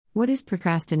What is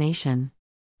procrastination?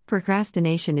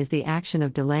 Procrastination is the action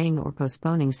of delaying or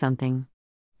postponing something.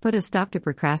 Put a stop to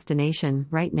procrastination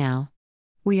right now.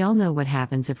 We all know what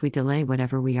happens if we delay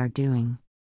whatever we are doing.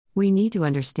 We need to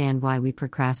understand why we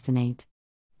procrastinate.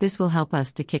 This will help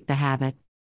us to kick the habit.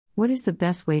 What is the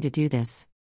best way to do this?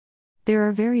 There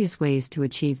are various ways to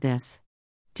achieve this.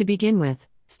 To begin with,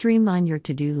 streamline your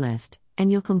to-do list,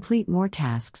 and you'll complete more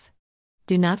tasks.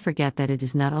 Do not forget that it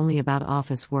is not only about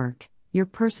office work, your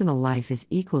personal life is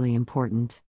equally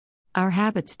important. Our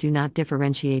habits do not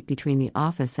differentiate between the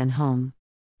office and home.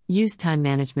 Use time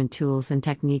management tools and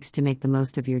techniques to make the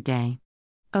most of your day.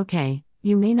 Okay,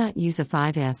 you may not use a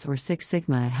 5S or 6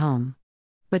 Sigma at home.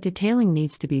 But detailing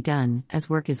needs to be done, as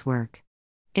work is work.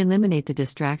 Eliminate the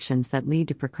distractions that lead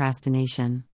to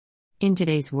procrastination. In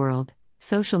today's world,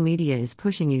 social media is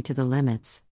pushing you to the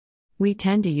limits. We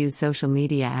tend to use social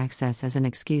media access as an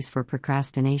excuse for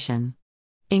procrastination.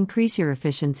 Increase your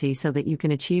efficiency so that you can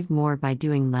achieve more by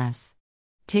doing less.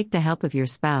 Take the help of your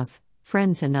spouse,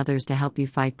 friends, and others to help you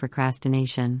fight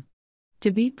procrastination.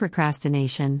 To beat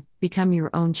procrastination, become your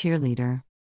own cheerleader.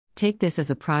 Take this as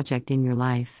a project in your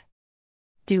life.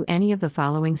 Do any of the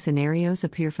following scenarios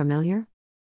appear familiar?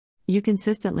 You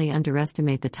consistently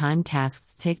underestimate the time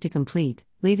tasks take to complete,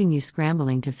 leaving you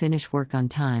scrambling to finish work on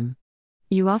time.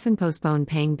 You often postpone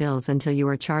paying bills until you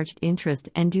are charged interest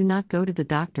and do not go to the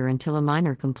doctor until a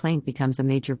minor complaint becomes a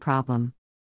major problem.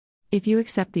 If you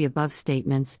accept the above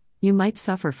statements, you might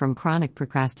suffer from chronic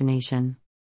procrastination.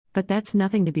 But that's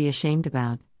nothing to be ashamed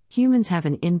about. Humans have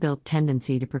an inbuilt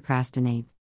tendency to procrastinate.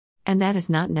 And that is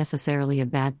not necessarily a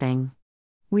bad thing.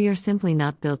 We are simply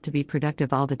not built to be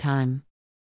productive all the time.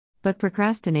 But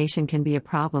procrastination can be a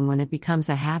problem when it becomes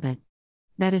a habit.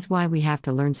 That is why we have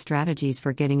to learn strategies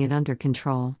for getting it under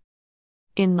control.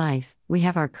 In life, we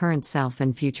have our current self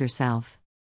and future self.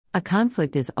 A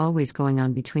conflict is always going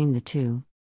on between the two.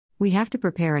 We have to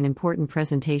prepare an important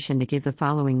presentation to give the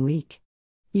following week.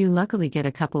 You luckily get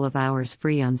a couple of hours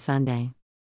free on Sunday.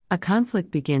 A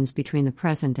conflict begins between the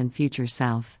present and future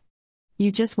self.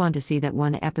 You just want to see that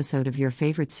one episode of your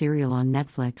favorite serial on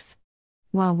Netflix.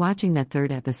 While watching that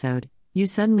third episode, you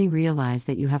suddenly realize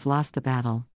that you have lost the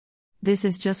battle. This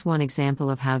is just one example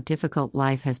of how difficult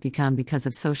life has become because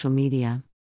of social media.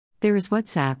 There is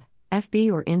WhatsApp,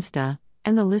 FB or Insta,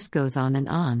 and the list goes on and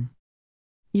on.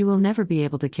 You will never be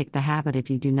able to kick the habit if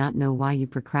you do not know why you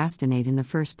procrastinate in the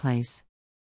first place.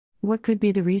 What could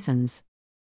be the reasons?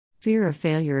 Fear of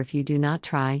failure. If you do not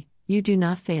try, you do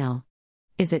not fail.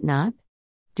 Is it not?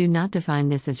 Do not define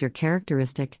this as your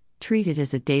characteristic, treat it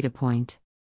as a data point.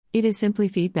 It is simply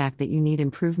feedback that you need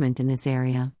improvement in this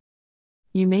area.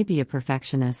 You may be a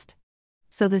perfectionist.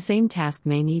 So the same task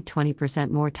may need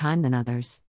 20% more time than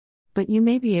others. But you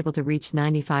may be able to reach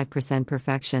 95%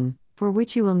 perfection, for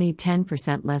which you will need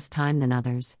 10% less time than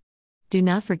others. Do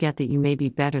not forget that you may be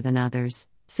better than others,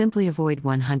 simply avoid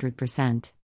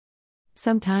 100%.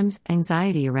 Sometimes,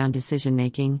 anxiety around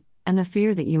decision-making, and the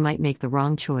fear that you might make the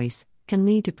wrong choice, can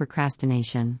lead to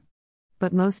procrastination.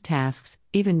 But most tasks,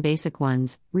 even basic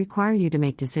ones, require you to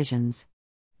make decisions.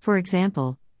 For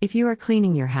example, if you are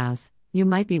cleaning your house, you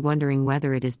might be wondering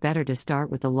whether it is better to start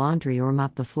with the laundry or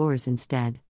mop the floors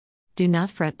instead. Do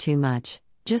not fret too much,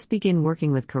 just begin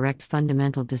working with correct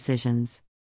fundamental decisions.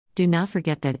 Do not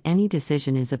forget that any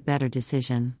decision is a better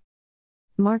decision.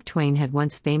 Mark Twain had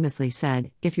once famously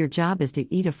said, "If your job is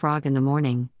to eat a frog in the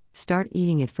morning, start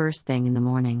eating it first thing in the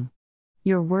morning.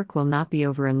 Your work will not be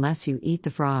over unless you eat the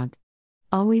frog."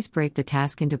 Always break the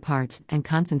task into parts and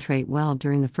concentrate well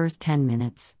during the first 10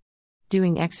 minutes.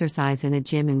 Doing exercise in a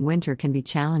gym in winter can be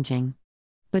challenging.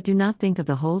 But do not think of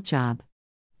the whole job.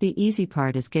 The easy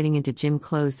part is getting into gym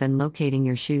clothes, then locating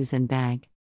your shoes and bag.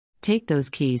 Take those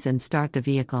keys and start the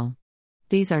vehicle.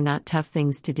 These are not tough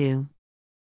things to do.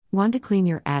 Want to clean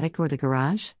your attic or the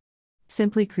garage?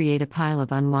 Simply create a pile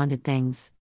of unwanted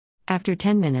things. After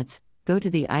 10 minutes, go to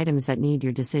the items that need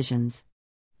your decisions.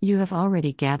 You have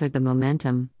already gathered the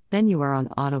momentum, then you are on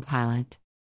autopilot.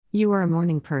 You are a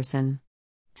morning person.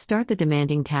 Start the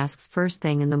demanding tasks first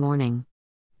thing in the morning.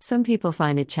 Some people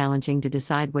find it challenging to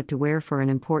decide what to wear for an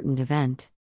important event.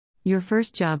 Your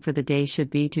first job for the day should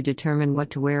be to determine what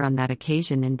to wear on that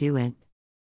occasion and do it.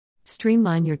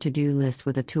 Streamline your to-do list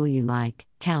with a tool you like,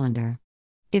 calendar.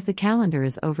 If the calendar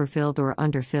is overfilled or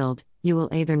underfilled, you will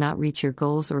either not reach your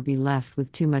goals or be left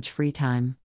with too much free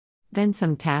time. Then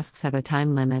some tasks have a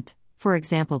time limit, for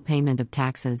example payment of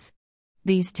taxes.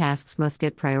 These tasks must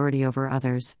get priority over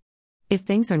others. If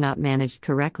things are not managed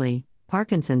correctly,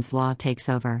 Parkinson's law takes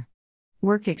over.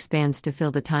 Work expands to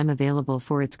fill the time available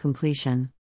for its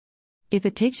completion. If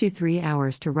it takes you 3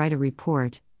 hours to write a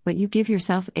report, but you give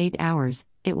yourself 8 hours,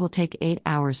 it will take 8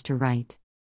 hours to write.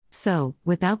 So,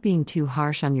 without being too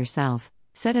harsh on yourself,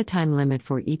 set a time limit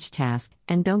for each task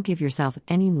and don't give yourself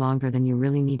any longer than you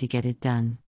really need to get it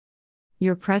done.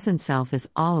 Your present self is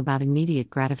all about immediate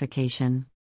gratification.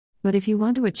 But if you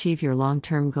want to achieve your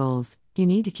long-term goals, you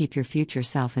need to keep your future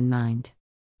self in mind.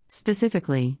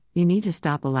 Specifically, you need to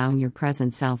stop allowing your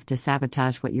present self to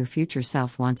sabotage what your future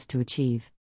self wants to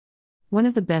achieve. One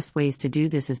of the best ways to do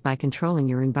this is by controlling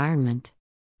your environment.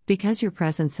 Because your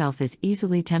present self is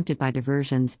easily tempted by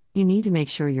diversions, you need to make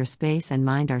sure your space and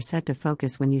mind are set to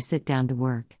focus when you sit down to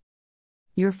work.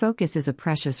 Your focus is a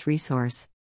precious resource.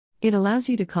 It allows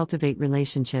you to cultivate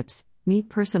relationships, meet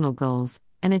personal goals,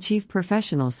 and achieve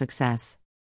professional success.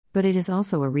 But it is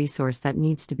also a resource that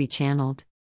needs to be channeled.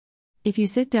 If you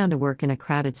sit down to work in a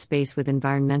crowded space with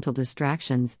environmental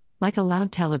distractions, like a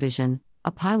loud television,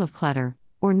 a pile of clutter,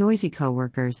 or noisy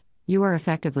coworkers, you are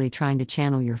effectively trying to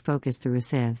channel your focus through a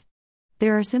sieve.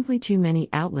 There are simply too many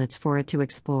outlets for it to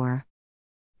explore.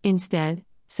 Instead,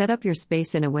 set up your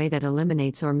space in a way that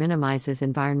eliminates or minimizes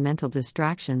environmental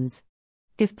distractions.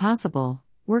 If possible,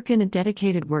 work in a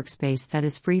dedicated workspace that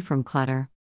is free from clutter.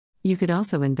 You could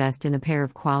also invest in a pair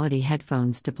of quality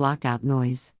headphones to block out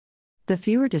noise. The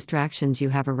fewer distractions you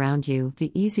have around you,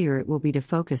 the easier it will be to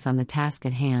focus on the task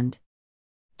at hand.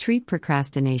 Treat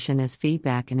procrastination as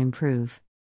feedback and improve.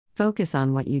 Focus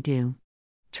on what you do.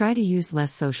 Try to use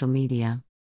less social media.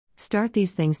 Start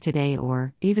these things today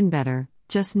or, even better,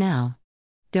 just now.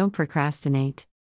 Don't procrastinate.